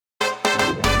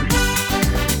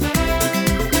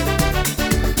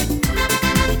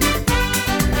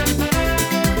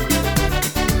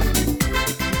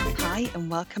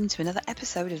welcome to another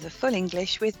episode of The Full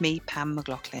English with me, Pam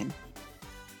McLaughlin.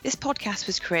 This podcast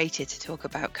was created to talk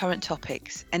about current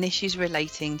topics and issues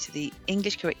relating to the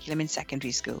English curriculum in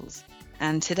secondary schools.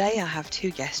 And today I have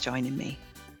two guests joining me.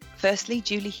 Firstly,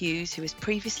 Julie Hughes, who was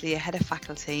previously a head of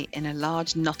faculty in a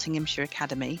large Nottinghamshire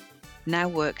academy, now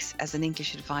works as an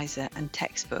English advisor and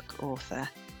textbook author.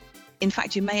 In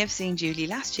fact, you may have seen Julie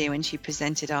last year when she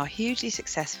presented our hugely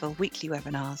successful weekly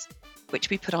webinars, which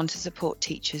we put on to support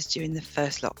teachers during the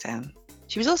first lockdown.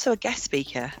 She was also a guest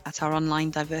speaker at our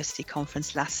online diversity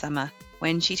conference last summer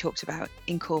when she talked about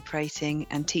incorporating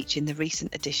and teaching the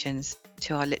recent additions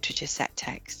to our literature set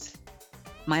texts.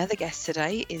 My other guest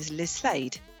today is Liz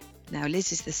Slade. Now,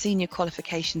 Liz is the Senior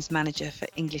Qualifications Manager for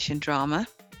English and Drama,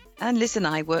 and Liz and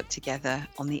I work together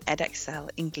on the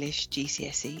Edexcel English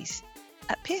GCSEs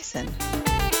at Pearson.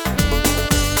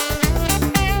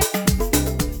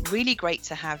 Really great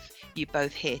to have you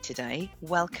both here today.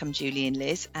 Welcome, Julie and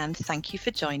Liz, and thank you for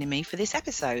joining me for this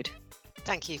episode.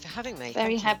 Thank you for having me.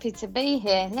 Very happy to be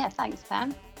here. Yeah, thanks,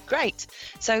 Pam. Great.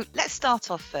 So let's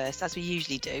start off first, as we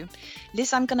usually do.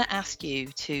 Liz, I'm going to ask you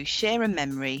to share a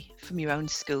memory from your own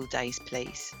school days,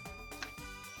 please.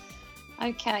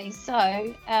 Okay, so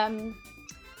I'm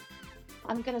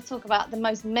going to talk about the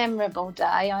most memorable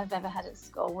day I've ever had at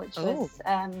school, which was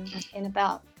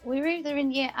we were either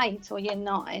in year 8 or year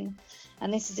 9,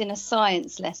 and this is in a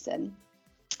science lesson.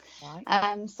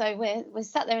 Right. So we're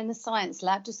sat there in the science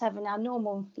lab just having our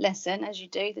normal lesson, as you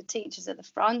do. The teacher's at the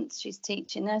front, she's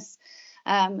teaching us.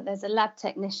 There's a lab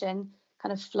technician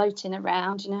kind of floating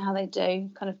around, you know how they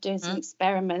do, kind of doing some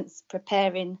experiments,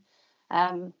 preparing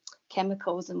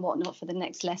chemicals and whatnot for the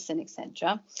next lesson,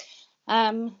 etc.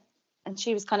 And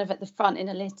she was kind of at the front in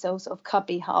a little sort of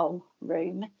cubby hole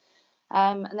room.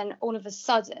 And then all of a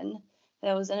sudden,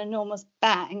 there was an enormous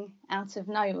bang out of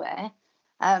nowhere,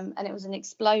 and it was an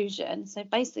explosion. So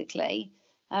basically,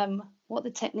 what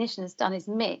the technician has done is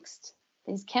mixed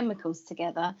these chemicals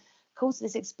together, caused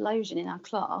this explosion in our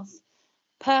class.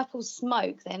 Purple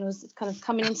smoke then was kind of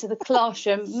coming into the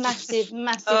classroom, massive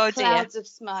clouds of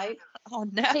smoke. Oh,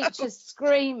 no. Teachers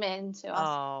screaming to us.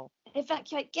 Oh.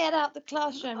 Evacuate, get out the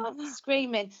classroom,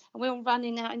 screaming, and we're all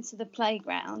running out into the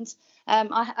playground.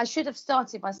 I should have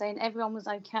started by saying everyone was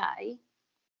okay.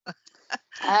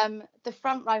 The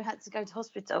front row had to go to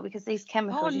hospital because these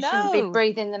chemicals, you shouldn't be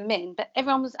breathing them in, but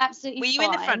everyone was absolutely fine. Were you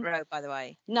in the front row, by the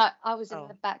way? No, I was in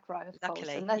the back row, of course.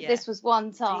 And this was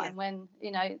one time when,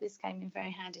 this came in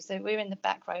very handy. So we were in the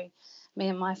back row, me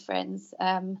and my friends,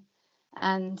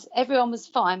 and everyone was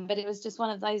fine, but it was just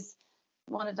one of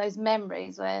those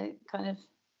memories where kind of,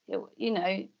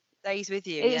 stays with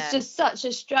you. It was just such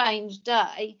a strange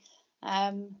day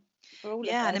for all of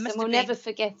us, and we'll never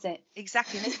forget it.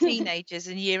 Exactly. And as teenagers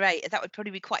in year 8, that would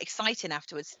probably be quite exciting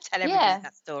afterwards to tell everybody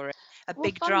that story.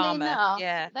 Big drama.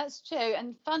 Enough, that's true.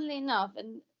 And funnily enough,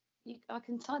 I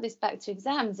can tie this back to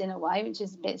exams in a way, which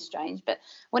is a bit strange, but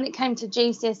when it came to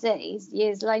GCSEs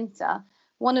years later,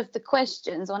 one of the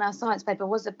questions on our science paper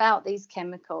was about these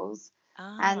chemicals.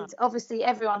 And obviously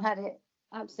everyone had it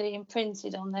absolutely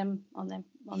imprinted on their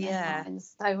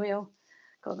minds. So we all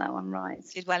got that one right.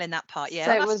 Did well in that part, yeah.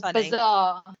 So it was funny.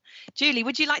 Bizarre. Julie,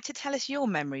 would you like to tell us your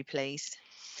memory, please?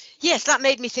 Yes, that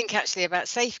made me think actually about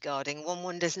safeguarding. One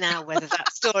wonders now whether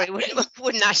that story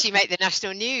wouldn't actually make the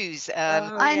national news.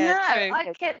 I know. True.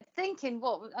 I kept thinking,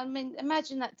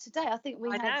 imagine that today. I think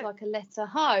we had like a letter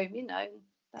home,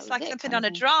 It's like something on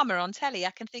a drama on telly.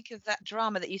 I can think of that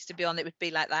drama that used to be on. It would be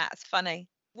like that. It's funny.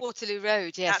 Waterloo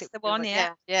Road, yes. That's the one,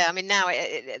 yeah. Yeah, I mean, now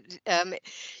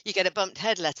you get a bumped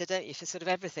head letter, don't you, for sort of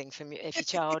everything from if your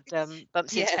child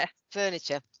bumps into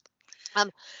furniture.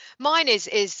 Mine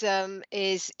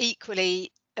is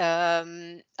equally,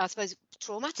 I suppose,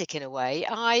 traumatic in a way.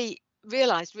 I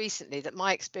realised recently that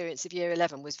my experience of year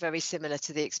 11 was very similar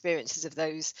to the experiences of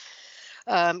those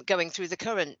going through the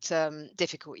current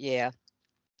difficult year.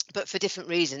 But for different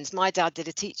reasons. My dad did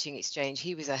a teaching exchange.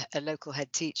 He was a local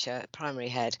head teacher, primary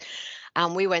head,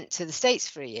 and we went to the States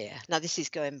for a year. Now, this is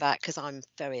going back, because I'm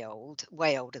very old,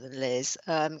 way older than Liz,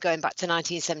 going back to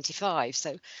 1975.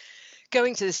 So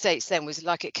going to the States then was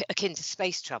like akin to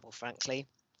space travel, frankly.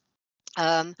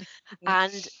 And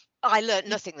I learnt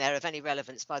nothing there of any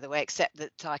relevance, by the way, except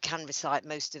that I can recite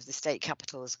most of the state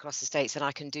capitals across the States, and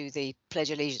I can do the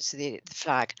Pledge of Allegiance to the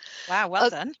flag. Wow, well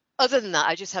done. Other than that,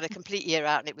 I just had a complete year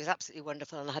out, and it was absolutely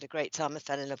wonderful, and I had a great time. I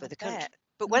fell in love with the country.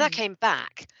 But when I came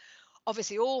back,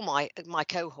 obviously all my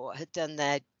cohort had done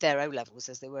their O-levels,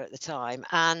 as they were at the time,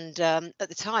 and at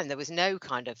the time there was no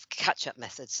kind of catch-up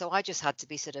method, so I just had to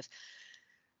be sort of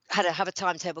had to have a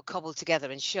timetable cobbled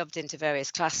together and shoved into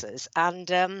various classes.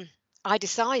 And I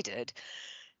decided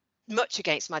much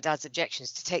against my dad's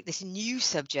objections, to take this new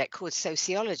subject called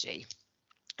sociology,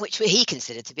 which he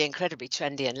considered to be incredibly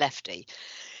trendy and lefty,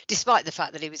 despite the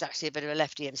fact that he was actually a bit of a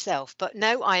lefty himself. But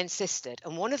no, I insisted.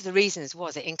 And one of the reasons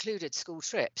was it included school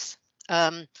trips,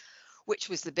 which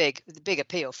was the big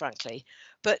appeal, frankly.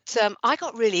 But I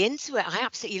got really into it. I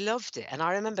absolutely loved it. And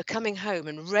I remember coming home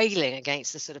and railing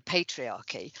against the sort of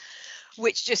patriarchy,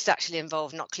 which just actually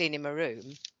involved not cleaning my room.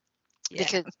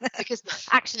 Yeah. Because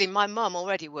actually my mum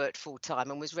already worked full time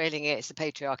and was railing against the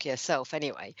patriarchy herself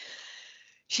anyway.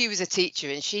 She was a teacher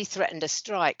and she threatened a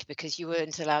strike because you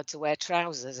weren't allowed to wear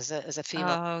trousers as a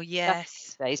female Oh, staff yes.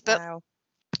 these days. But Wow.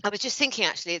 I was just thinking,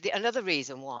 actually, another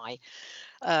reason why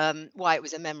it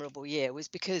was a memorable year was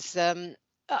because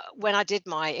when I did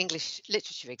my English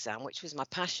literature exam, which was my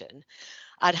passion,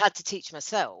 I'd had to teach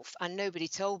myself, and nobody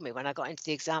told me when I got into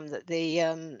the exam that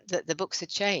the books had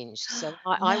changed. So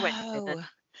I went in and No.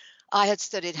 I had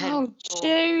studied Henry Oh, IV.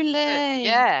 Julie.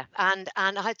 Yeah, and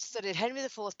I had studied Henry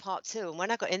IV Part 2, and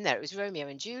when I got in there, it was Romeo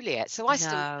and Juliet. So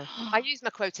No. I use my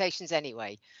quotations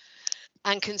anyway,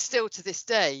 and can still to this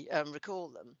day recall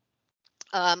them.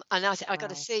 And I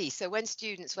got a Wow. C. So when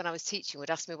students, when I was teaching,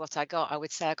 would ask me what I got, I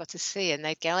would say I got a C, and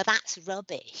they'd go, "Oh, that's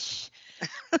rubbish."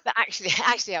 But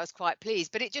actually, I was quite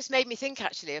pleased. But it just made me think,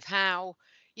 actually, of how,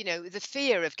 the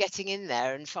fear of getting in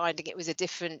there and finding it was a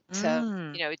different,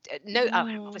 Mm. no,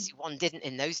 Mm. obviously one didn't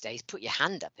in those days put your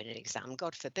hand up in an exam,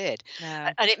 God forbid.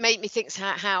 No. And it made me think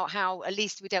how at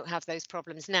least we don't have those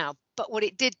problems now. But what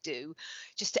it did do,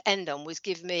 just to end on, was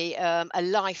give me a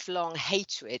lifelong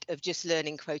hatred of just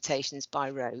learning quotations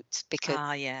by rote, because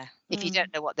Ah, yeah. if you Mm.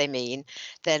 don't know what they mean,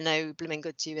 they're no blooming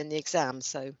good to you in the exam.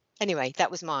 So anyway,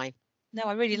 that was mine. No,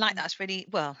 I really like Mm. that. It's really,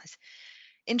 well, it's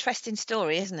interesting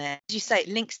story, isn't it? As you say, it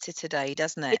links to today,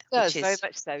 doesn't It it? Which does, very is,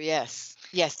 much so, yes.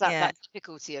 Yes, yeah, that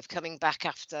difficulty of coming back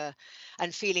after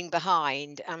and feeling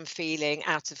behind and feeling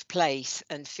out of place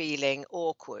and feeling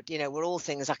awkward, were all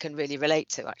things I can really relate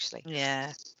to, actually.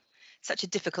 yeah. Such a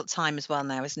difficult time as well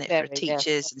now, isn't it, for Very, yeah.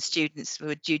 teachers and students who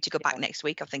are due to go back Yeah. next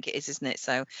week, I think it is, isn't it?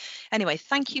 So anyway,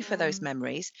 thank you for those Mm.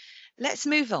 memories. Let's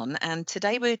move on. And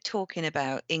today we're talking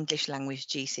about English Language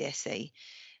GCSE.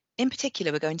 In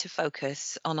particular, we're going to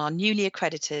focus on our newly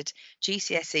accredited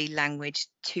GCSE Language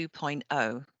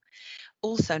 2.0,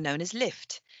 also known as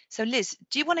LIFT. So Liz,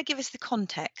 do you want to give us the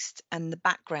context and the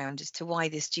background as to why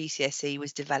this GCSE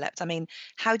was developed? I mean,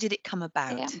 how did it come Yeah.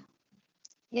 about?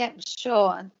 Yeah,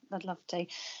 sure. I'd love to.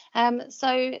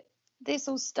 So this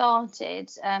all started,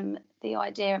 the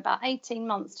idea, about 18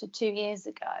 months to 2 years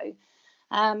ago.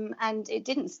 And it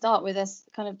didn't start with us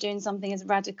kind of doing something as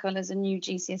radical as a new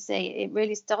GCSE. It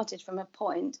really started from a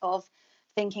point of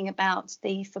thinking about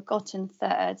the forgotten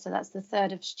third. So that's the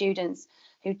third of students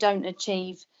who don't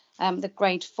achieve the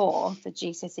grade 4 for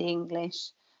GCSE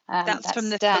English. That's That's from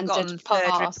the standard Forgotten Third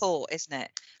pass. report, isn't it?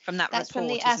 From that That's from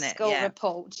the report, isn't it? ASCL Yeah,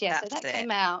 report. Yeah, so that's that it.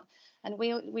 came out, and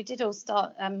we did all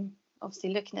start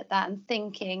obviously looking at that and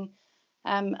thinking.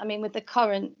 I mean, with the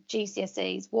current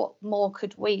GCSEs, what more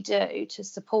could we do to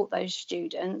support those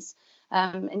students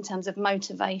in terms of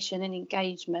motivation and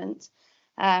engagement?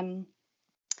 Um,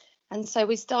 and so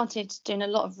we started doing a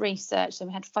lot of research. So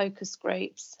we had focus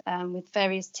groups with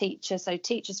various teachers, so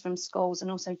teachers from schools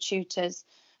and also tutors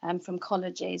from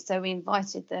colleges. So we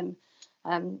invited them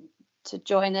um, to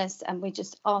join us, and we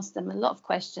just asked them a lot of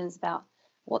questions about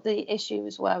what the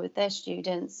issues were with their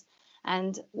students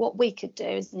and what we could do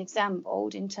as an exam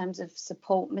board in terms of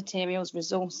support materials,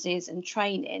 resources and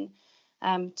training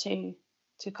to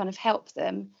kind of help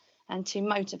them and to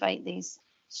motivate these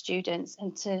students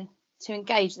and to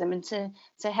engage them and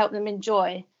to help them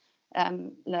enjoy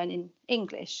learning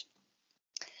English.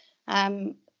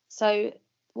 So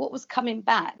what was coming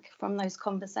back from those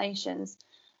conversations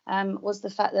was the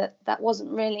fact that that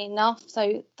wasn't really enough.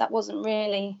 So that wasn't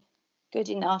really good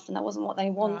enough, and that wasn't what they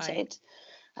Right. wanted.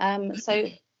 So,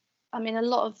 I mean, a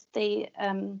lot of the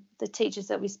teachers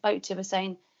that we spoke to were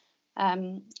saying,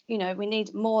 we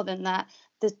need more than that.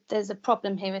 There's a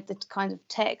problem here with the kind of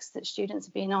text that students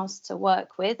are being asked to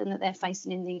work with and that they're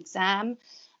facing in the exam.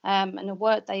 And a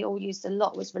word they all used a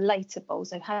lot was relatable.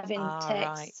 So having Ah,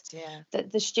 right. texts Yeah.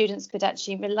 that the students could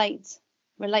actually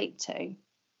relate to.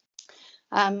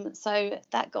 So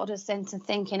that got us into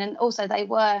thinking. And also they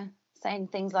were saying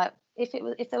things like,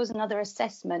 if there was another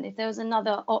assessment, if there was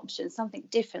another option, something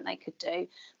different they could do,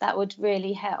 that would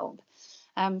really help.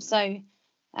 So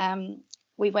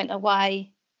we went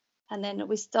away, and then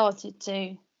we started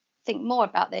to think more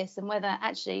about this and whether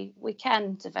actually we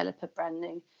can develop a brand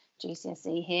new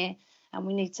GCSE here, and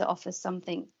we need to offer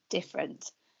something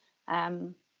different.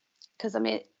 Because I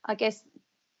mean, I guess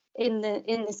in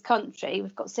this country,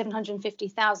 we've got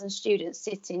 750,000 students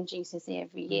sitting GCSE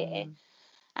every year,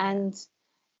 and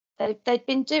they've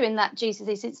been doing that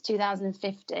GCSE since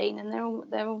 2015, and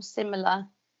they're all similar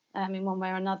in one way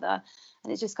or another.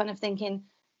 And it's just kind of thinking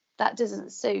that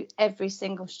doesn't suit every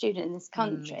single student in this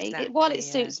country. Exactly, While it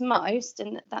suits most,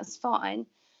 and that's fine,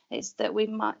 it's that we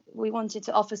wanted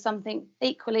to offer something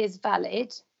equally as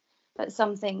valid, but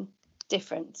something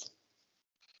different.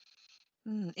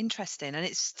 Interesting. And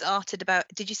it started about,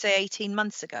 did you say 18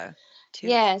 months ago?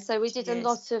 So we did a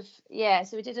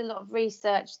lot of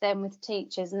research then with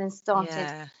teachers, and then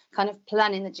started kind of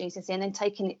planning the GCSE, and then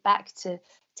taking it back to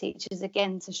teachers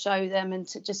again to show them and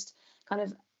to just kind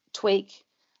of tweak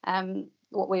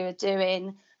what we were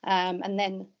doing. And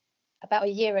then about a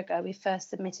year ago, we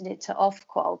first submitted it to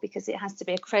Ofqual because it has to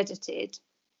be accredited.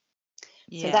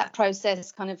 So that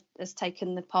process kind of has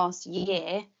taken the past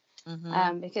year,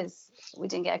 because we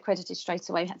didn't get accredited straight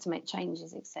away. We had to make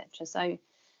changes, etc. So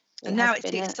and now it's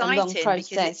exciting, a long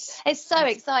process. It's so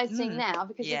exciting now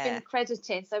because we've been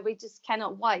accredited, so we just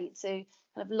cannot wait to kind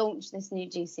of launch this new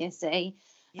GCSE.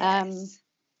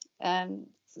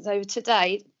 So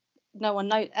today, no one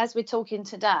knows, as we're talking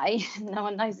today, no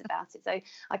one knows about it. So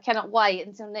I cannot wait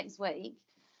until next week,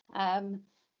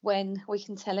 when we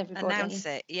can tell everybody. Announce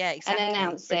it, exactly. And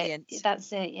announce Brilliant. it.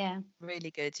 That's it,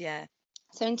 Really good,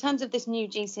 So in terms of this new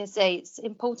GCSE, it's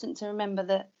important to remember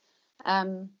that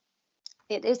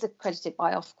it is accredited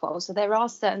by Ofqual, so there are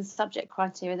certain subject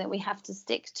criteria that we have to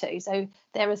stick to. So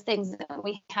there are things that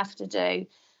we have to do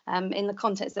in the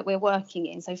context that we're working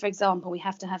in. So, for example, we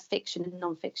have to have fiction and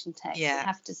non-fiction text. We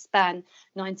have to span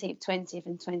 19th, 20th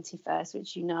and 21st,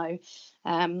 which you know.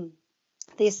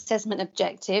 The assessment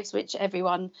objectives, which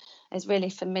everyone is really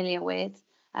familiar with,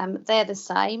 they're the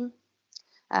same.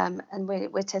 And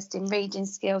we're testing reading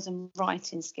skills and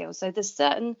writing skills. So there's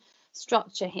certain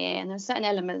structure here, and there's certain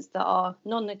elements that are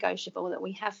non-negotiable that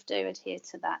we have to adhere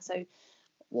to that. So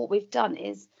what we've done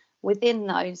is, within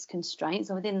those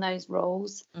constraints or within those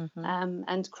rules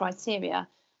and criteria,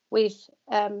 we've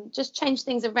just changed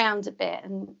things around a bit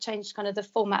and changed kind of the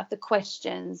format of the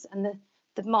questions and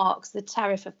the marks, the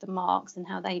tariff of the marks and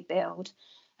how they build.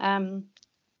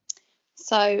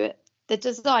 So the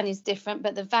design is different,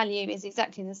 but the value is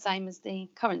exactly the same as the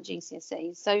current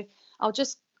GCSE. So I'll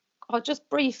just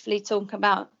briefly talk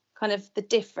about kind of the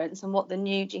difference and what the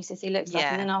new GCSE looks like,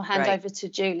 and then I'll hand over to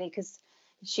Julie because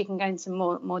she can go into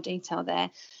more detail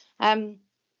there.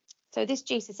 So this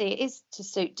GCSE is to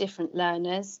suit different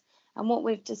learners, and what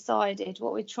we're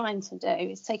trying to do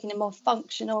is taking a more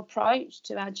functional approach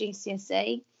to our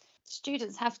GCSE.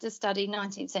 Students have to study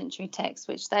 19th century texts,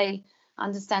 which they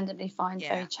understandably find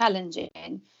very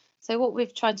challenging. So what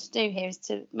we've tried to do here is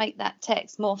to make that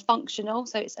text more functional.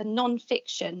 So it's a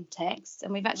non-fiction text,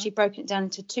 and we've actually broken it down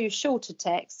into two shorter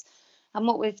texts. And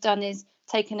what we've done is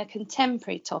taken a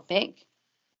contemporary topic,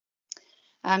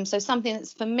 so something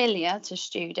that's familiar to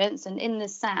students. And in the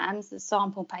SAMs, the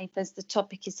sample papers, the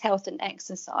topic is health and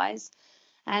exercise.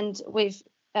 And with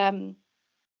the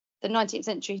 19th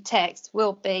century text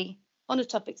will be on a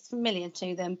topic that's familiar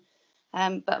to them,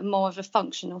 but more of a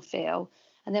functional feel.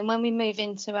 And then when we move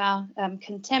into our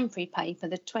contemporary paper,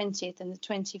 the 20th and the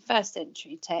 21st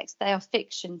century text, they are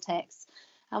fiction texts.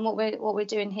 And what we're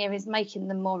doing here is making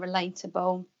them more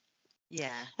relatable,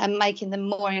 and making them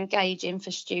more engaging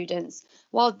for students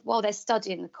while they're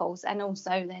studying the course, and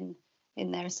also then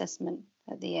in their assessment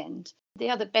at the end. The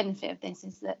other benefit of this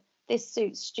is that this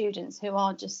suits students who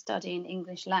are just studying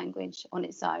English language on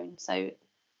its own. So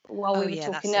while we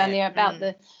were talking earlier about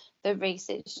the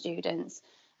research students,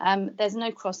 there's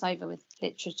no crossover with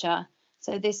literature,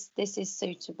 so this is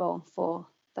suitable for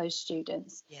those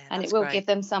students, and it will give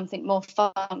them something more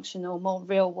functional, more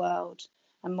real world,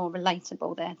 and more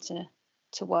relatable there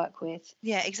to work with.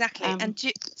 Exactly. And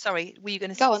sorry, were you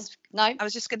going to go on? No, I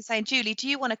was just going to say, Julie, do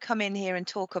you want to come in here and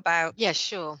talk about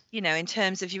sure, in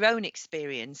terms of your own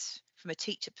experience from a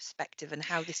teacher perspective, and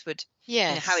how this would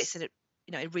how it's a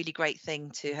really great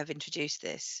thing to have introduced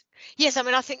this? Yes, I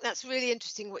mean, I think that's really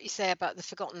interesting what you say about the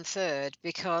forgotten third,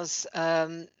 because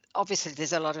obviously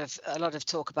there's a lot of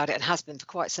talk about it, and has been for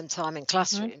quite some time in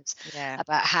classrooms,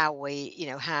 about how we,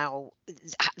 how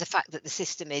the fact that the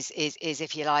system is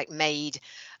if you like made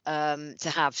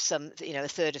to have some, a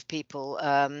third of people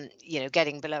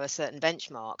getting below a certain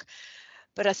benchmark.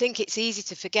 But I think it's easy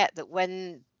to forget that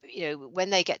when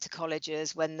they get to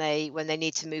colleges, when they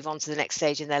need to move on to the next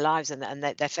stage in their lives, and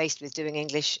they're faced with doing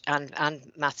English and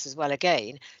maths as well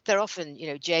again, they're often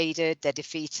jaded, they're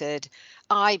defeated.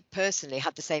 I personally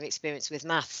had the same experience with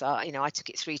maths. I took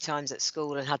it 3 times at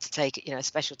school and had to take a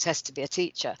special test to be a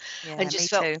teacher, and just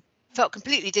felt felt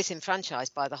completely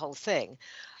disenfranchised by the whole thing.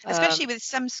 Especially with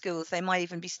some schools, they might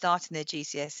even be starting their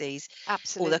GCSEs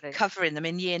or they're Absolutely. covering them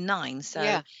in year 9. So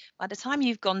Yeah. by the time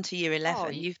you've gone to year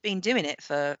 11, you've been doing it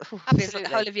for feels like the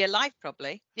whole Absolutely. of your life,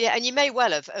 probably. Yeah, and you may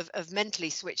well have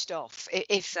mentally switched off if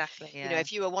Exactly. you know, Yeah.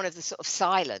 if you were one of the sort of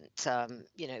silent,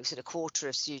 you know, sort of quarter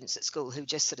of students at school who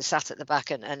just sort of sat at the back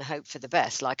and hoped for the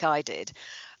best, like I did.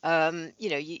 You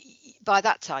know, by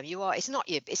that time it's not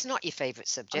your favourite I was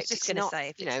subject. just It's going to not, say,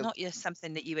 if you it's know. not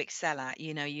something that you excel at,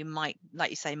 you might, like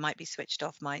you say, might be switched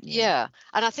off, mightn't you? Yeah,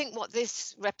 and I think what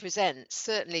this represents,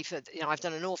 certainly for, you know, I've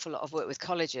done an awful lot of work with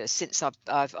colleges since I've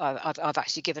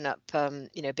actually given up,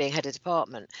 you know, being head of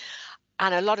department.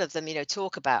 And a lot of them, you know,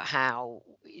 talk about how,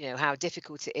 you know, how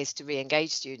difficult it is to re-engage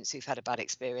students who've had a bad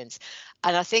experience.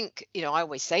 And I think, you know, I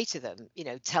always say to them, you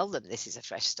know, tell them this is a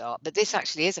fresh start, but this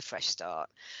actually is a fresh start.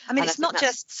 I mean, And I it's think not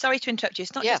that's, just, sorry to interrupt you,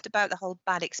 it's not yeah, just about the whole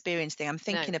bad experience thing. I'm no.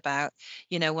 thinking about,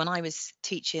 when I was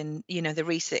teaching, the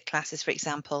resit classes, for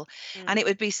example, and Mm, it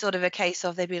would be sort of a case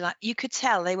of, they'd be like, you could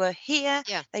tell they were here,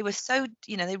 yeah. they were so,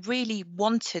 they really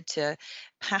wanted to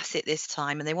pass it this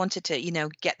time, and they wanted to,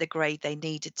 get the grade they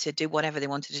needed to do whatever they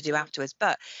wanted to do Mm, afterwards.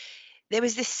 But there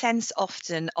was this sense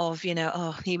often of,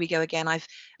 oh, here we go again. I've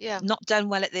yeah. not done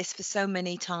well at this for so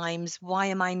many times. Why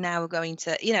am I now going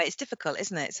to, it's difficult,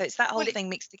 isn't it? So it's that whole Well, thing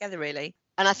mixed together, really.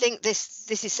 and I think this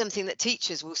is something that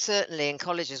teachers will certainly, and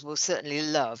colleges will certainly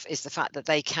love, is the fact that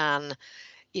they can,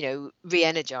 you know,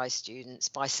 re-energize students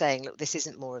by saying, look, this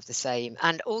isn't more of the same.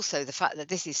 And also the fact that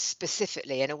this is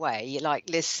specifically, in a way, like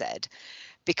Liz said,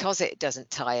 because it doesn't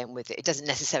tie in with it, it doesn't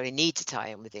necessarily need to tie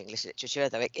in with English literature,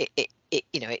 though it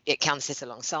you know, it can sit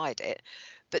alongside it.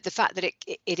 But the fact that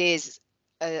it is,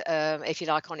 if you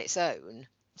like, on its own,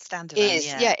 Standalone, is,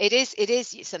 yeah. yeah, it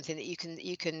is something that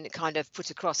you can kind of put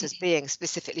across as being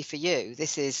specifically for you.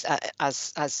 This is,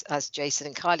 as Jason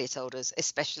and Kylie told us,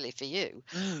 especially for you,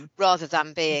 Mm. rather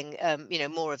than being, you know,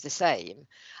 more of the same.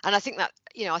 And I think that,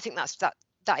 you know, I think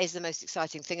that is the most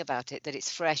exciting thing about it, that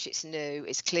it's fresh, it's new,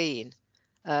 it's clean.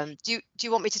 Do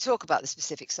you want me to talk about the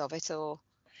specifics of it, or?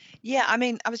 Yeah, I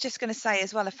mean, I was just going to say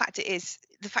as well, the fact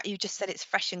you just said it's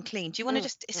fresh and clean. Do you want to Mm,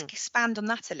 just mm. expand on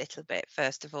that a little bit,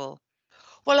 first of all?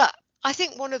 Well, I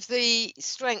think one of the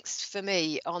strengths for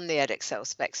me on the Edexcel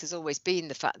specs has always been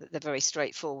the fact that they're very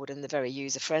straightforward and they're very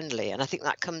user friendly, and I think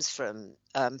that comes from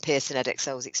Pearson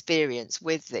Edexcel's experience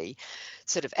with the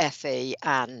sort of FE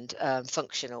and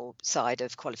functional side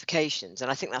of qualifications, and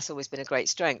I think that's always been a great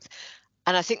strength.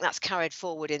 And I think that's carried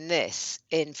forward in this,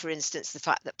 in, for instance, the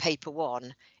fact that paper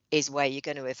one is where you're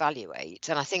going to evaluate.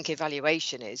 And I think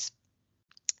evaluation is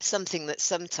something that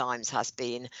sometimes has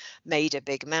been made a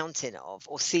big mountain of,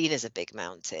 or seen as a big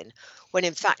mountain, when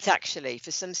in fact, actually,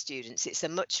 for some students, it's a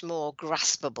much more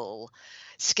graspable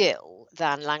skill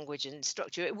than language and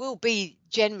structure. It will be,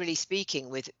 generally speaking,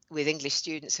 with English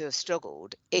students who have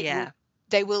struggled, Yeah,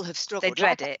 they will have they struggled,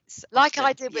 dread it like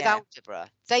I often. did with Yeah. algebra.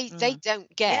 They Mm. don't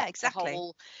Yeah, get exactly.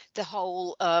 the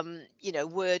whole you know,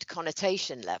 word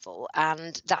connotation level,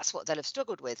 and that's what they'll have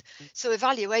struggled with. Mm. So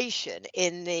evaluation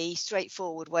in the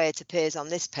straightforward way it appears on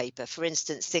this paper, for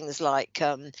instance, things like,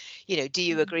 you know, do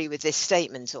you agree with this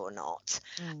statement or not?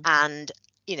 Mm. And,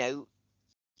 you know,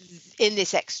 in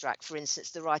this extract, for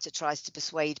instance, the writer tries to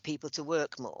persuade people to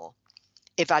work more.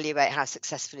 Evaluate how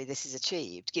successfully this is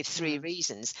achieved. Give 3 Mm.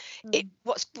 reasons. Mm.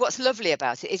 What's lovely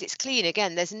about it is it's clean.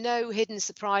 Again, there's no hidden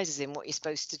surprises in what you're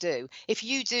supposed to do. If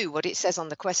you do what it says on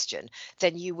the question,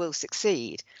 then you will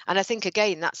succeed. And I think,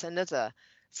 again, that's another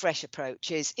fresh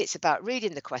approach. Is it's about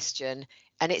reading the question,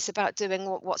 and it's about doing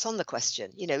what's on the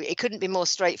question. You know, it couldn't be more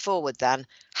straightforward than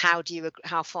how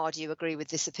far do you agree with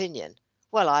this opinion?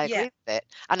 Well, I Yeah, agree with it,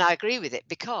 and I agree with it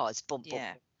because bump bump.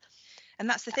 yeah. And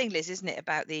that's the thing, Liz, isn't it,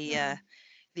 about the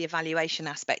evaluation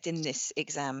aspect in this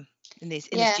exam, in this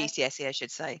Yeah, GCSE, I should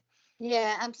say.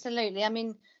 yeah, absolutely. I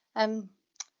mean, um,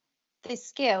 the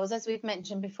skills, as we've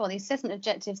mentioned before, the assessment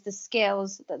objectives, the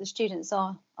skills that the students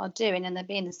are doing and they're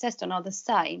being assessed on are the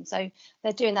same. So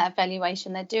they're doing that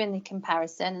evaluation, they're doing the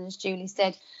comparison, and as Julie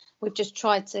said, we've just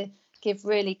tried to give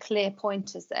really clear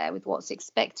pointers there with what's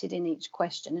expected in each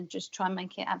question, and just try and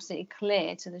make it absolutely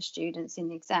clear to the students in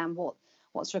the exam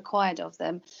what's required of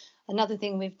them. Another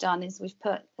thing we've done is we've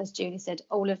put, as Julie said,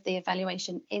 all of the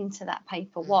evaluation into that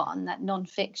paper one, that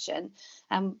non-fiction,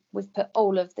 and we've put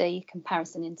all of the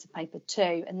comparison into paper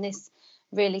two. And this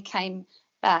really came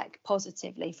back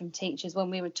positively from teachers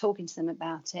when we were talking to them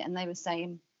about it, and they were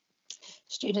saying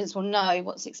students will know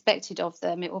what's expected of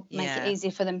them. It will make it Yeah.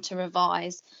 easier for them to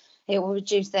revise. It will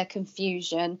reduce their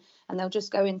confusion, and they'll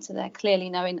just go into there clearly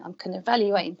knowing I can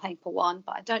evaluate in paper one,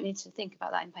 but I don't need to think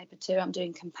about that in paper two. I'm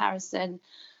doing comparison,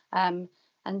 and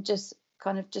just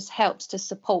kind of just helps to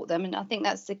support them. And I think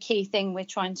that's the key thing we're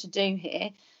trying to do here.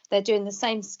 They're doing the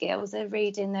same skills, they're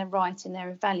reading, they're writing,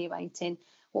 they're evaluating.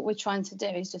 What we're trying to do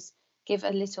is just give a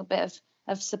little bit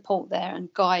of support there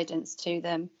and guidance to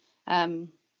them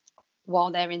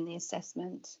while they're in the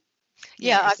assessment.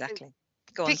 Yeah, exactly.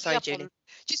 Go on, sorry, Julie.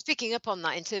 Picking up on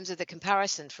that in terms of the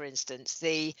comparison, for instance,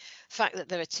 the fact that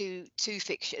there are two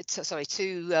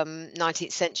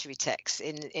 19th century texts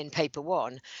in paper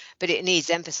 1, but it needs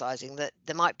emphasising that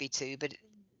there might be 2, but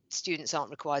students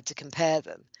aren't required to compare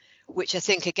them, which I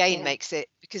think again makes it,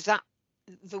 because that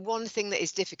the one thing that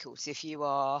is difficult if you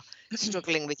are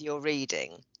struggling with your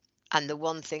reading, and the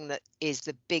one thing that is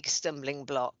the big stumbling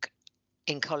block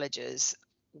in colleges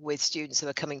with students who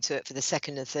are coming to it for the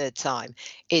second and third time,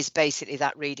 is basically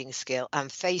that reading skill.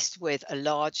 And faced with a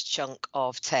large chunk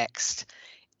of text,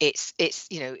 it's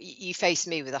you face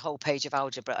me with a whole page of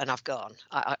algebra and I've gone.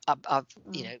 I've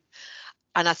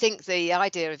and I think the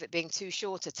idea of it being too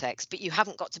short a text, but you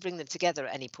haven't got to bring them together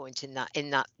at any point in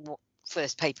that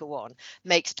first paper 1,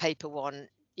 makes paper 1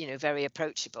 very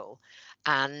approachable.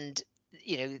 And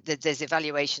there's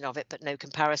evaluation of it but no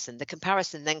comparison. The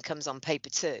comparison then comes on paper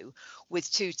 2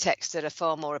 with 2 texts that are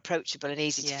far more approachable and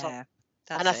easy to follow.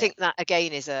 And I think that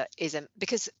again is a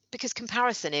because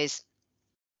comparison is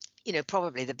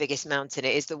probably the biggest mountain.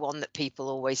 It is the one that people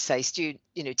always say,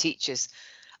 teachers.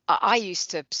 I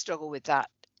used to struggle with that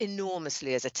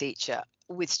enormously as a teacher,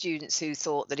 with students who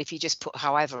thought that if you just put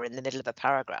however in the middle of a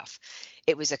paragraph,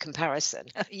 it was a comparison.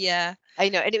 I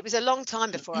know, and it was a long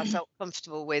time before I felt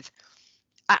comfortable with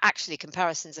actually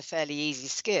comparison's a fairly easy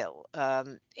skill.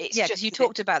 Because you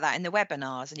talked about that in the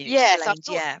webinars, and you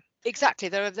explained, exactly.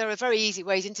 There are very easy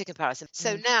ways into comparison.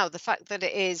 So now the fact that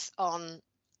it is on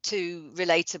 2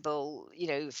 relatable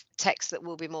texts that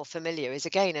will be more familiar is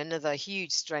again another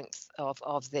huge strength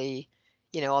of the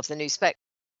new spec.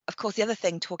 Of course, the other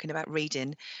thing, talking about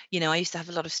reading, I used to have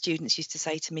a lot of students used to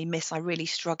say to me, Miss, I really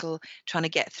struggle trying to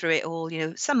get through it all.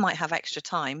 Some might have extra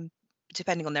time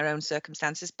depending on their own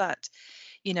circumstances, but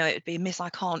it would be, Miss, I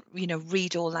can't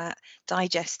read all that,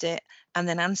 digest it, and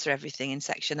then answer everything in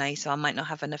section A, so I might not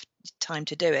have enough time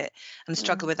to do it, and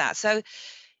struggle with that. So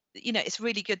it's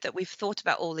really good that we've thought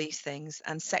about all these things,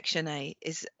 and section A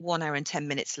is 1 hour and 10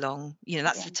 minutes long.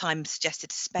 That's the time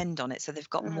suggested to spend on it, so they've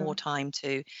got more time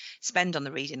to spend on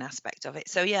the reading aspect of it.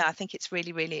 So I think it's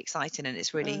really, really exciting, and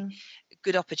it's really a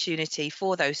good opportunity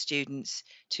for those students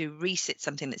to resit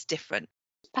something that's different.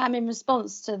 Pam, in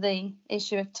response to the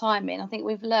issue of timing, I think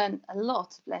we've learned a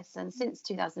lot of lessons since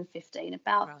 2015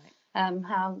 about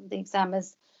how the exam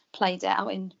has played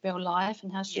out in real life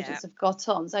and how students have got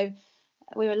on. So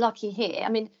we were lucky here,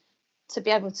 to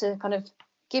be able to kind of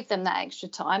give them that extra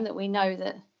time that we know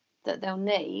that they'll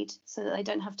need, so that they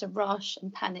don't have to rush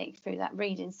and panic through that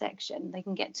reading section. They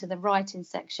can get to the writing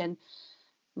section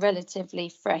relatively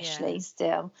freshly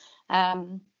still.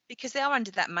 Because they are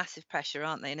under that massive pressure,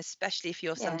 aren't they? And especially if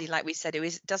you're somebody, like we said, who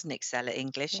doesn't excel at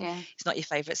English, it's not your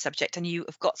favourite subject, and you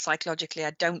have got psychologically,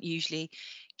 I don't usually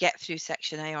get through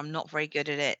section A, or I'm not very good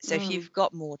at it. So if you've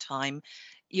got more time,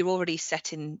 you're already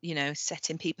setting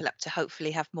people up to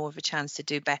hopefully have more of a chance to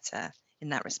do better in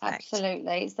that respect.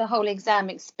 Absolutely. It's the whole exam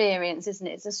experience, isn't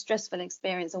it? It's a stressful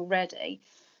experience already.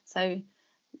 So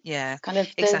kind of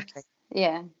exactly.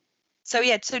 So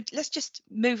so let's just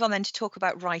move on then to talk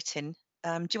about writing.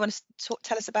 Do you want to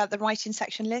tell us about the writing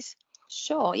section, Liz?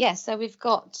 Sure, yes. So we've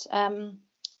got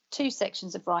 2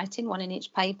 sections of writing, 1 in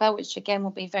each paper, which again will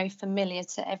be very familiar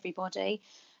to everybody.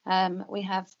 We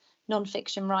have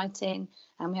non-fiction writing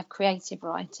and we have creative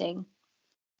writing.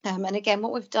 And again,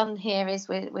 what we've done here is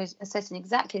we're assessing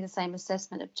exactly the same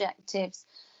assessment objectives.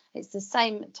 It's the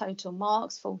same total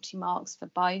marks, 40 marks for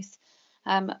both.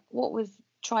 What we've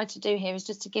tried to do here is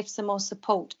just to give some more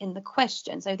support in the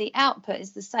question. So the output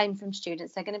is the same from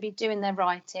students. They're going to be doing their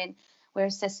writing. We're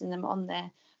assessing them on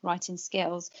their writing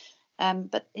skills.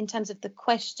 But in terms of the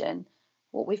question,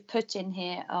 what we've put in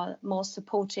here are more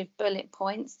supportive bullet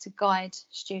points to guide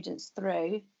students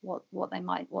through what they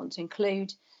might want to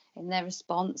include in their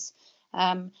response.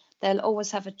 They'll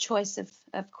always have a choice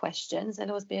of questions.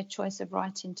 There'll always be a choice of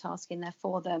writing task in there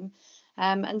for them.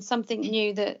 And something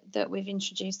new that we've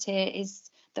introduced here is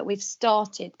that we've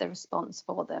started the response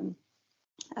for them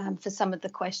for some of the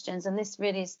questions. And this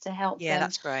really is to help them. Yeah,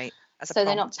 that's great. So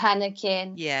they're not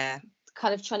panicking. Yeah.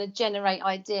 Kind of trying to generate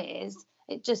ideas.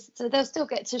 So they'll still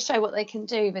get to show what they can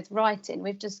do with writing.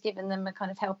 We've just given them a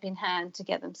kind of helping hand to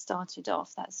get them started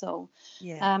off. That's all.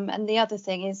 Yeah. And the other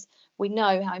thing is we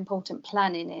know how important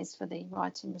planning is for the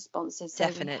writing responses. So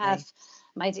definitely. we have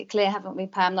made it clear, haven't we,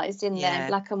 Pam? Like it's in there in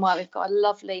black and white. We've got a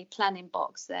lovely planning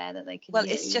box there that they can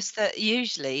use. It's just that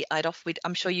usually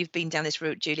I'm sure you've been down this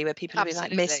route, Julie, where people will be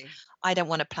like, Miss, I don't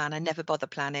want to plan. I never bother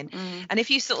planning. And if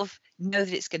you sort of know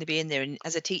that it's going to be in there, and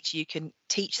as a teacher, you can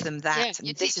teach them that.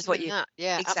 And this is what you.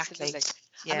 Yeah, exactly. Absolutely.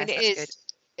 Yeah, I mean, it is.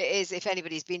 It is. If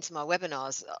anybody's been to my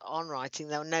webinars on writing,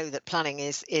 they'll know that planning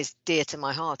is dear to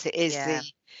my heart. It is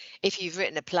if you've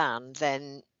written a plan,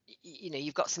 then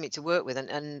you've got something to work with.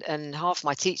 And half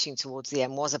my teaching towards the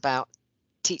end was about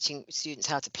teaching students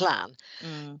how to plan.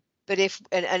 But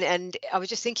and I was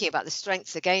just thinking about the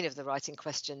strengths again of the writing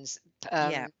questions.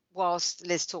 Whilst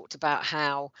Liz talked about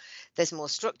how there's more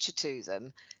structure to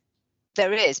them,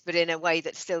 there is, but in a way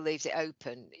that still leaves it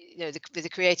open. With the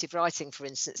creative writing, for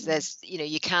instance, there's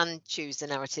you can choose the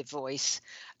narrative voice,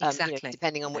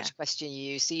 depending on which question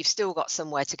you use. So you've still got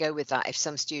somewhere to go with that. If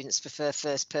some students prefer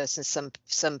first person,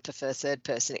 some prefer third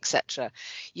person, etc.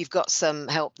 You've got some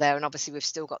help there, and obviously we've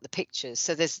still got the pictures.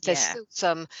 So there's still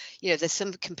some there's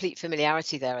some complete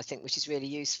familiarity there, I think, which is really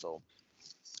useful.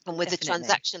 And with the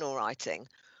transactional writing,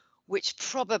 which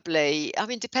probably, I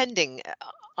mean, depending,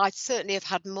 I certainly have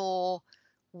had more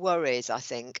worries, I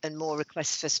think, and more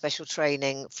requests for special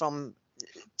training from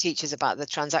teachers about the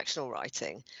transactional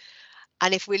writing.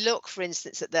 And if we look, for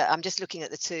instance, at I'm just looking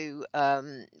at the two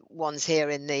ones here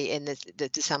in the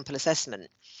sample assessment.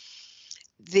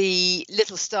 The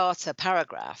little starter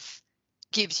paragraph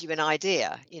gives you an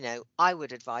idea. I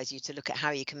would advise you to look at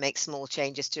how you can make small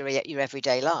changes to your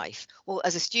everyday life. Well,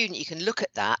 as a student, you can look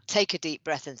at that, take a deep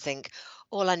breath and think,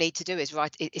 all I need to do is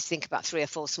think about 3 or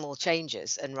 4 small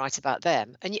changes and write about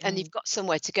them. And you've got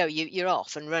somewhere to go. You're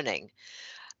off and running.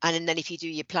 And then if you do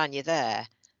your plan, you're there.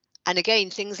 And again,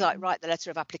 things like write the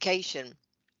letter of application.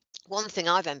 One thing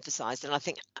I've emphasised, and I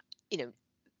think,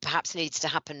 perhaps needs to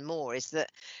happen more, is that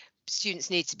students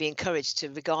need to be encouraged to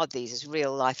regard these as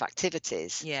real life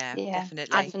activities.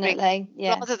 Definitely.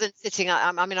 Rather than sitting,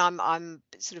 I'm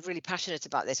sort of really passionate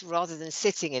about this. Rather than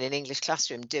sitting in an English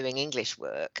classroom doing English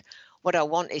work, what I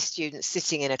want is students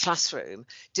sitting in a classroom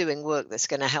doing work that's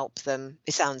going to help them.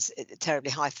 It sounds terribly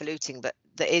highfalutin, but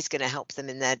that is going to help them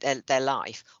in their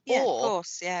life. Of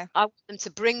course, I want them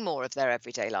to bring more of their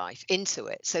everyday life into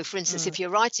it. So, for instance, if you're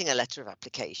writing a letter of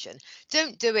application,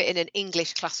 don't do it in an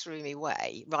English classroomy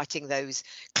way, writing those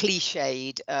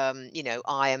cliched,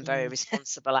 I am very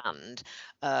responsible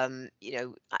and,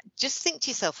 just think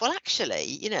to yourself, well,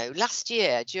 actually, last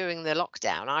year during the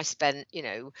lockdown, I spent,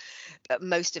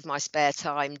 most of my spare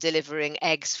time delivering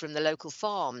eggs from the local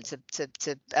farm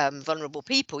to vulnerable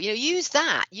people. Use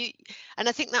that. And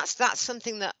I think that's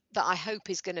something that I hope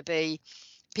is going to be,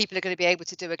 people are going to be able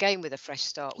to do again with a fresh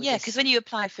start. Because when you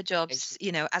apply for jobs,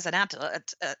 as an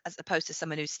adult, as opposed to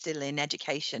someone who's still in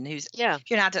education, if you're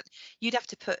an adult, you'd have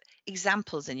to put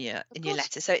examples in your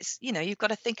letter. So it's you've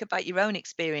got to think about your own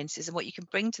experiences and what you can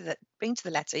bring to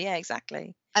the letter. Yeah,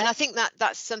 exactly. And I think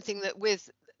that's something that, with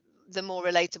the more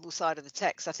relatable side of the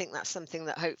text, I think that's something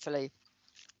that hopefully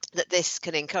that this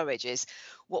can encourage. Is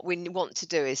what we want to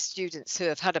do is students who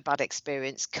have had a bad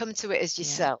experience, come to it as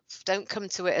yourself. Don't come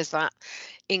to it as that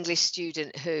English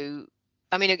student who,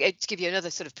 to give you another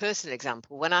sort of personal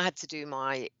example, when I had to do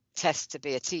my test to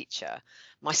be a teacher,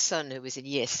 my son, who was in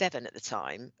year 7 at the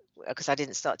time, because I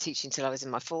didn't start teaching until I was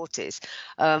in my 40s,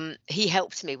 he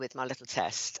helped me with my little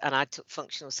test, and I took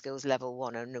functional skills level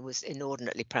 1 and was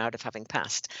inordinately proud of having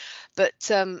passed.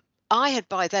 But I had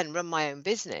by then run my own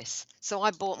business, so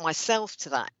I bought myself to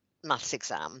that maths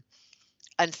exam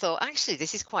and thought, actually,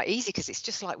 this is quite easy because it's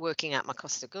just like working out my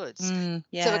cost of goods. So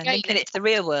again, linking it to the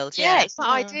real world. It's the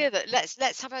idea that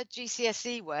let's have a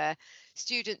GCSE where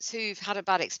students who've had a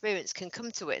bad experience can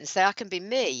come to it and say, I can be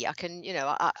me. I can,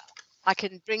 I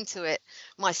can bring to it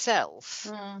myself.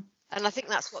 And I think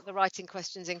that's what the writing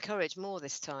questions encourage more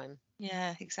this time.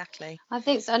 Yeah, exactly. I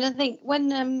think so. And I think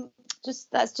when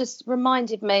that's just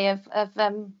reminded me of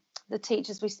the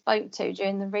teachers we spoke to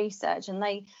during the research, and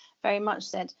they very much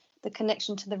said the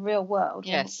connection to the real world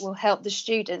will help the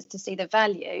students to see the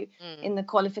value in the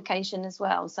qualification as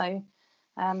well. So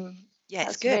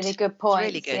it's good. Really good point.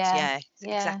 Really good. Yeah,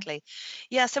 exactly.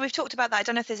 Yeah, so we've talked about that. I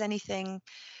don't know if there's anything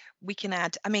we can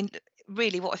add. I mean,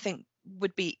 really what I think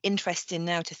would be interesting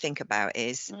now to think about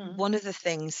is one of the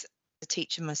things, the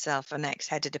teacher myself, an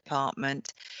ex-head of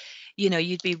department,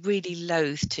 you'd be really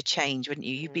loath to change, wouldn't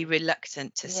you? You'd be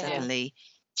reluctant to suddenly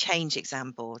change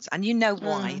exam boards, and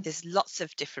why. There's lots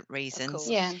of different reasons.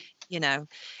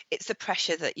 It's the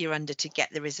pressure that you're under to get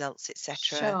the results,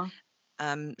 etc.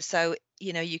 So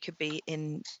you could be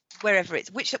in wherever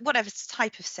whatever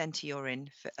type of centre you're in,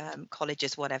 for,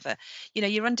 colleges, whatever.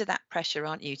 You're under that pressure,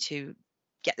 aren't you, to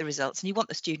get the results and you want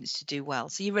the students to do well,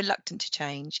 so you're reluctant to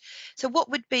change. So what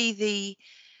would be the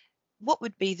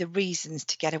reasons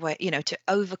to get away, to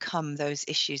overcome those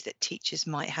issues that teachers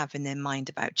might have in their mind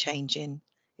about changing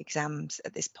exams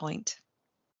at this point?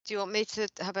 Do you want me to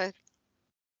have an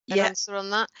Yeah, answer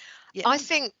on that? yeah. I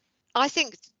think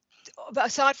but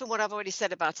aside from what I've already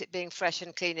said about it being fresh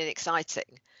and clean and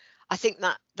exciting, I think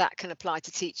that can apply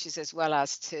to teachers as well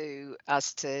as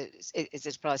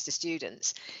it applies to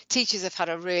students. Teachers have had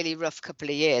a really rough couple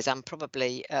of years and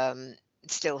probably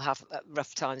still have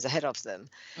rough times ahead of them.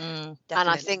 And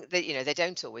I Definitely. think that they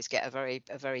don't always get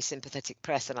a very sympathetic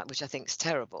press, and which I think is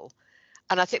terrible.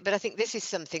 And I think this is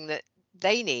something that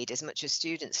they need as much as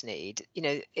students need.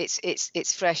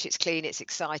 It's fresh, it's clean, it's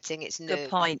exciting, it's Good new.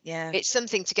 point. Yeah. It's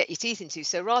something to get your teeth into.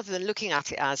 So rather than looking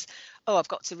at it as, oh, I've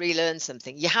got to relearn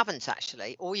something, you haven't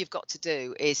actually. All you've got to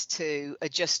do is to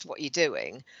adjust what you're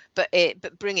doing, but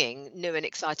bringing new and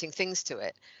exciting things to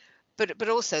it. But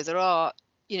also there are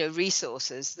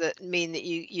resources that mean that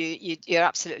you're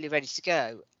absolutely ready to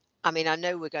go. I mean, I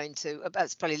know we're going to.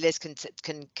 That's probably Liz can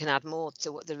add more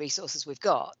to what the resources we've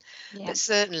got. Yeah. But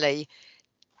certainly,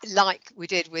 like we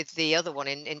did with the other one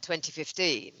in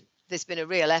 2015, there's been a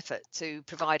real effort to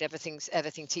provide everything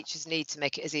teachers need to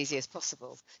make it as easy as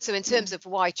possible. So in terms of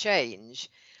why change,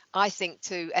 I think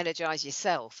to energise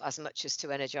yourself as much as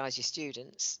to energise your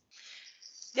students.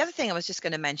 The other thing I was just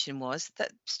going to mention was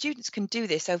that students can do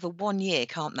this over 1 year,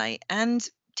 can't they? And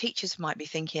teachers might be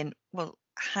thinking, well,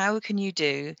 how can you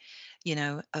do,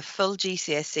 a full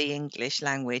GCSE English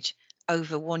language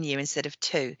over 1 year instead of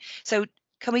 2? So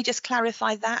can we just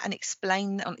clarify that and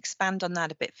expand on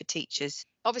that a bit for teachers?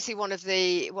 Obviously, one of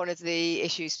the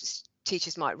issues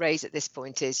teachers might raise at this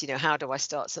point is, how do I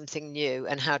start something new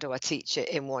and how do I teach it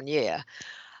in 1 year?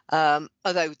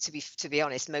 Although to be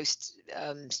honest, most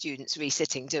students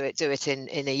resitting do it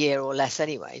in a year or less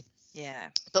anyway. Yeah.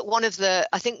 But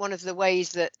I think one of the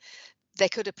ways that they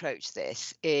could approach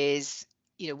this is,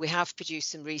 we have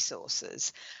produced some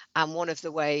resources, and one of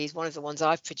the ones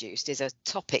I've produced is a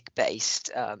topic-based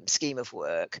scheme of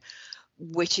work,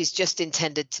 which is just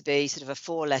intended to be sort of a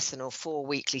 4-lesson or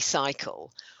 4-weekly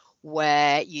cycle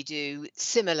where you do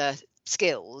similar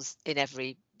skills in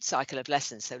every cycle of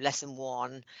lessons. So lesson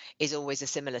 1 is always a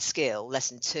similar skill,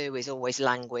 lesson 2 is always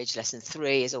language, lesson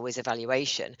 3 is always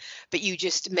evaluation, but you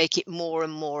just make it more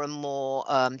and more and more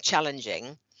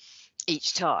challenging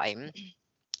each time.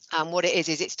 And what it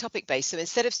is it's topic based. So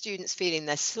instead of students feeling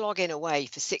they're slogging away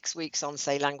for 6 weeks on,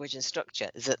 say, language and structure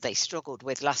that they struggled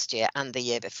with last year and the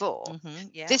year before,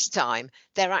 this time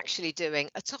they're actually doing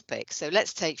a topic. So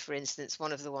let's take, for instance,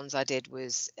 one of the ones I did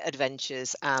was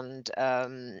adventures and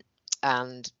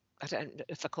I don't know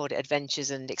if I called it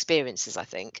adventures and experiences, I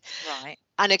think. Right.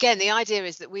 And again, the idea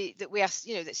is that we ask,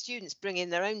 that students bring in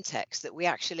their own text, that we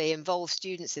actually involve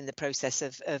students in the process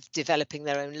of developing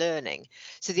their own learning.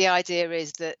 So the idea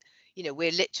is that,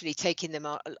 we're literally taking them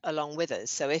along with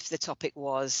us. So if the topic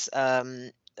was,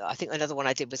 I think another one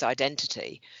I did was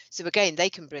identity. So again, they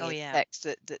can bring in texts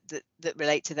that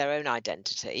relate to their own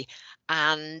identity,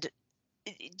 and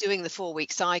doing the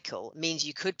 4-week cycle means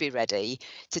you could be ready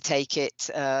to take it,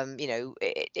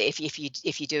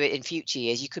 if you do it in future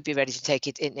years, you could be ready to take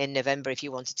it in November if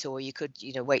you wanted to, or you could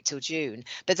wait till June.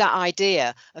 But that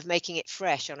idea of making it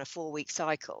fresh on a 4-week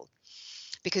cycle,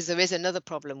 because there is another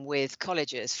problem with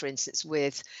colleges, for instance,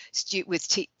 with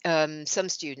some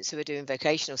students who are doing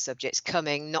vocational subjects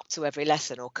coming not to every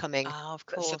lesson or coming of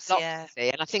course, yeah.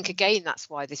 And I think again that's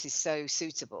why this is so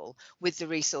suitable with the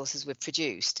resources we've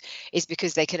produced, is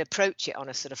because they can approach it on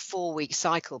a sort of 4-week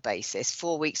cycle basis,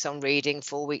 4 weeks on reading,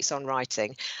 4 weeks on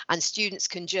writing, and students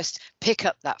can just pick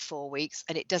up that 4 weeks,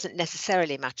 and it doesn't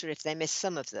necessarily matter if they miss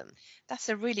some of them. That's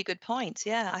a really good point.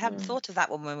 Yeah, I hadn't thought of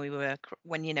that one when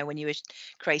you were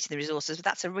creating the resources, but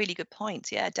that's a really good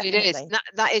point. Yeah, definitely. It is.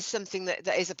 That is something that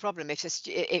is a problem.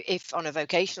 If on a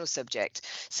vocational subject,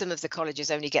 some of the colleges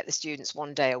only get the students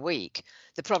 1 day a week.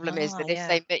 The problem is that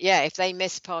if they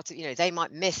miss part of, they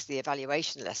might miss the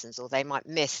evaluation lessons, or they might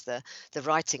miss the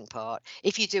writing part.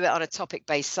 If you do it on a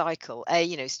topic-based cycle,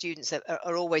 students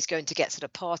are always going to get sort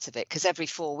of part of it, because every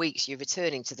 4 weeks you're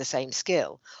returning to the same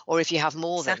skill, or if you have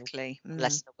more than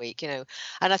less than a week, and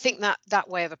I think that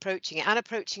way of approaching it, and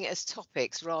approaching it as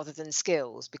topics rather than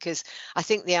skills, because I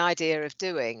think the idea of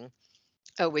doing,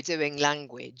 we're doing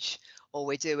language, or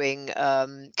we're doing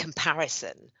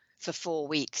comparison for 4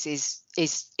 weeks is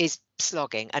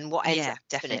slogging, and what ends up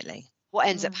definitely. what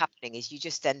ends up happening is you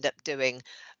just end up doing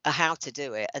a how to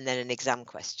do it and then an exam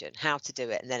question, how to do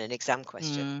it and then an exam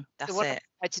question. That's So what I it.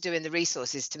 tried to do in the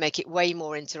resource is to make it way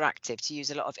more interactive, to use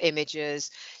a lot of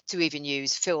images, to even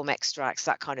use film extracts,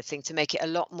 that kind of thing, to make it a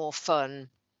lot more fun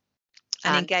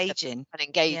And engaging. and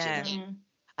engaging. Yeah.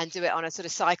 And do it on a sort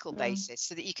of cycle basis,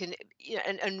 so that you can, you know,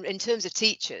 and in terms of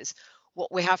teachers,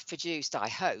 what we have produced, I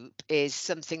hope, is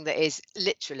something that is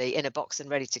literally in a box and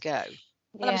ready to go.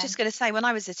 Well, I was just going to say, when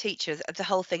I was a teacher, the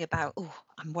whole thing about,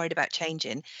 I'm worried about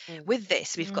changing. With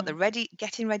this, we've got the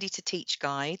getting ready to teach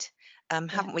guide,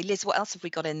 haven't we? Liz, what else have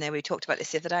we got in there? We talked about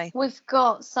this the other day. We've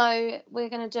got, so we're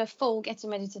going to do a full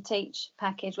getting ready to teach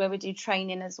package where we do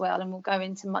training as well, and we'll go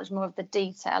into much more of the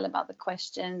detail about the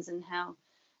questions and how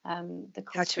the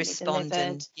how to respond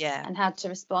and how to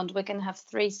respond. We're going to have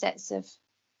 3 sets of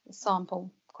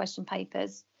sample question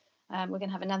papers. We're going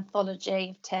to have an anthology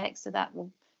of text, so that will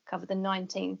cover the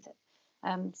 19th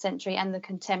century and the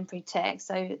contemporary text,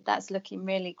 so that's looking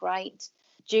really great.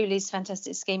 Julie's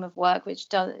fantastic scheme of work, which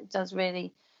does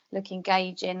really look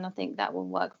engaging. I think that will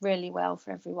work really well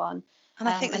for everyone. And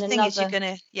I think the thing is, you're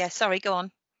going to sorry, go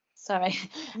on. Sorry.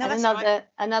 No, and that's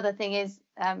another thing is,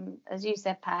 as you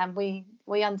said, Pam,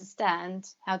 we understand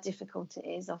how difficult it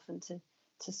is often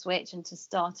to switch and to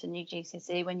start a new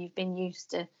GCSE when you've been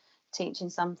used to teaching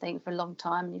something for a long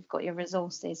time and you've got your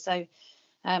resources. So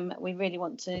we really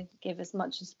want to give as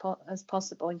much as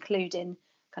possible, including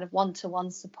kind of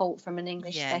one-to-one support from an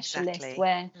English specialist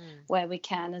where we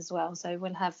can as well. So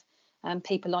we'll have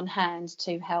people on hand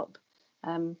to help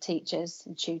teachers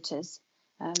and tutors.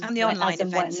 And the online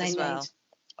events as well.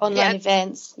 Online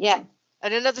events,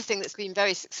 And another thing that's been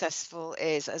very successful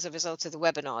is, as a result of the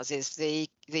webinars, is the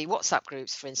WhatsApp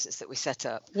groups, for instance, that we set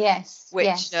up.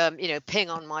 Which you know,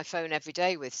 ping on my phone every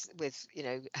day with you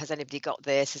know, has anybody got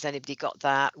this? Has anybody got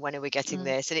that? When are we getting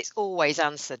this? And it's always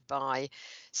answered by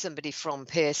somebody from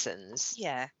Pearson's,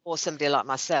 or somebody like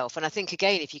myself. And I think,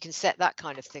 again, if you can set that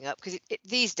kind of thing up, because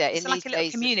these days, it's like a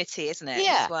little community, isn't it?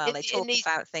 As well, they talk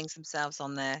about things themselves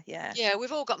on there.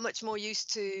 We've all got much more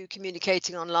used to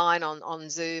communicating online, on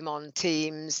Zoom, on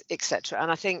Teams, etc. And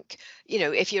I think, you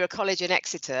know, if you're a college in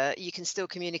Exeter, you can still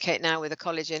communicate now with a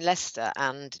college in Leicester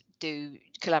and do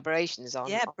collaborations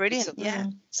on.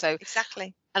 Brilliant. So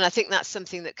exactly. And I think that's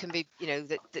something that can be, you know,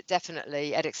 that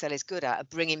definitely Edexcel is good at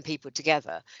bringing people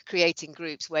together, creating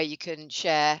groups where you can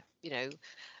share, you know,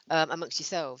 amongst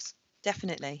yourselves.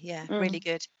 Definitely. Really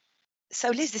good.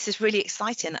 So Liz, this is really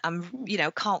exciting. You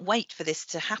know, can't wait for this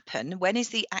to happen. When is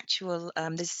the actual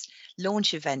there's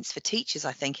launch events for teachers,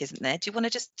 I think, isn't there? Do you want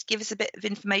to just give us a bit of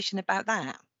information about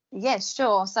that? Yes,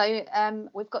 sure. So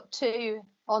we've got 2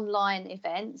 online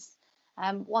events.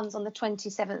 One's on the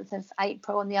 27th of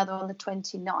April and the other on the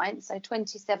 29th. So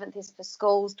 27th is for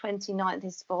schools, 29th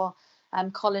is for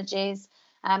colleges.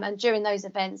 And during those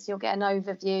events, you'll get an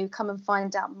overview, come and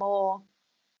find out more.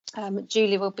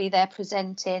 Julie will be there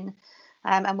presenting,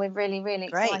 and we're really, really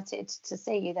excited to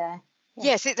see you there.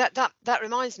 Yes, that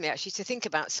reminds me actually to think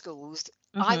about schools.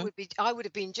 I would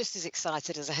have been just as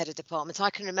excited as a head of department. I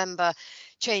can remember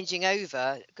changing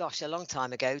over, a long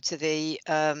time ago, to the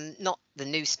not the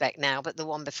new spec now, but the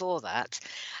one before that,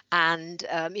 and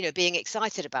you know, being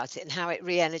excited about it and how it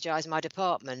re-energized my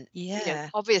department. You know,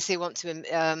 obviously want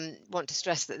to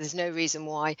stress that there's no reason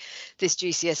why this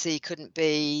GCSE couldn't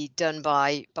be done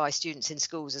by students in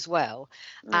schools as well.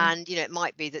 And you know, it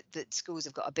might be that schools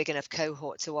have got a big enough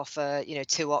cohort to offer, you know,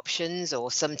 2 options,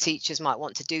 or some teachers might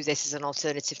want to do this as an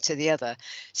alternative to the other.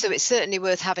 So it's certainly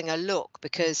worth having a look,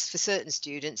 because for certain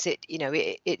students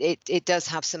it does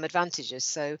have some advantages.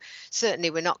 So certainly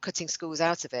we're not cutting schools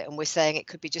out of it, and we're saying it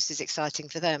could be just as exciting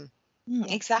for them.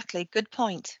 Exactly, good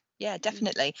point.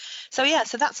 Definitely. So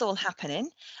that's all happening.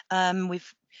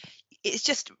 It's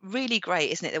just really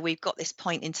great, isn't it, that we've got this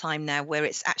point in time now where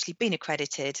it's actually been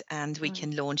accredited and we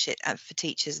can launch it for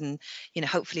teachers, and you know,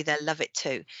 hopefully they'll love it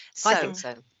too. So I think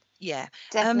so.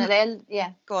 Definitely.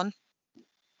 Go on.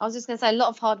 I was just going to say, a lot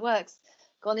of hard work's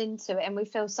gone into it, and we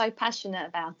feel so passionate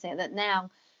about it that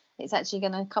now it's actually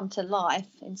going to come to life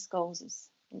in schools. It's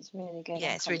really good.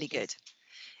 It's really good.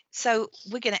 So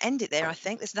we're going to end it there. I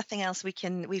think there's nothing else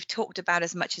we've talked about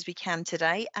as much as we can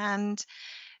today. And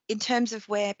in terms of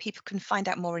where people can find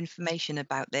out more information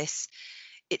about this,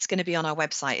 it's going to be on our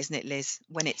website, isn't it, Liz,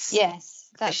 when it's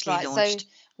officially launched? So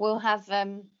we'll have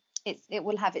it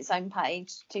will have its own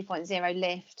page, 2.0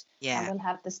 lift. And we'll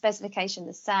have the specification,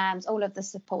 the SAMs, all of the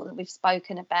support that we've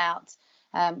spoken about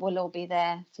will all be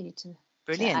there for you to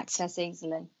access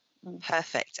easily.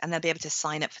 Perfect. And they'll be able to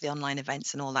sign up for the online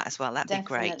events and all that as well. That'd be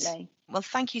great. Definitely. Well,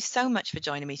 thank you so much for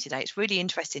joining me today. It's really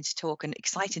interesting to talk and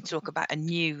exciting to talk about a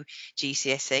new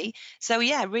GCSE. So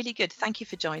yeah, really good. Thank you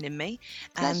for joining me.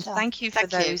 And Pleasure. thank you for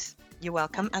Thank you. those. You're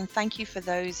welcome. And thank you for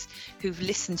those who've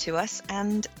listened to us.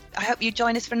 And I hope you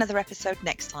join us for another episode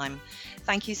next time.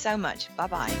 Thank you so much.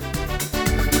 Bye-bye.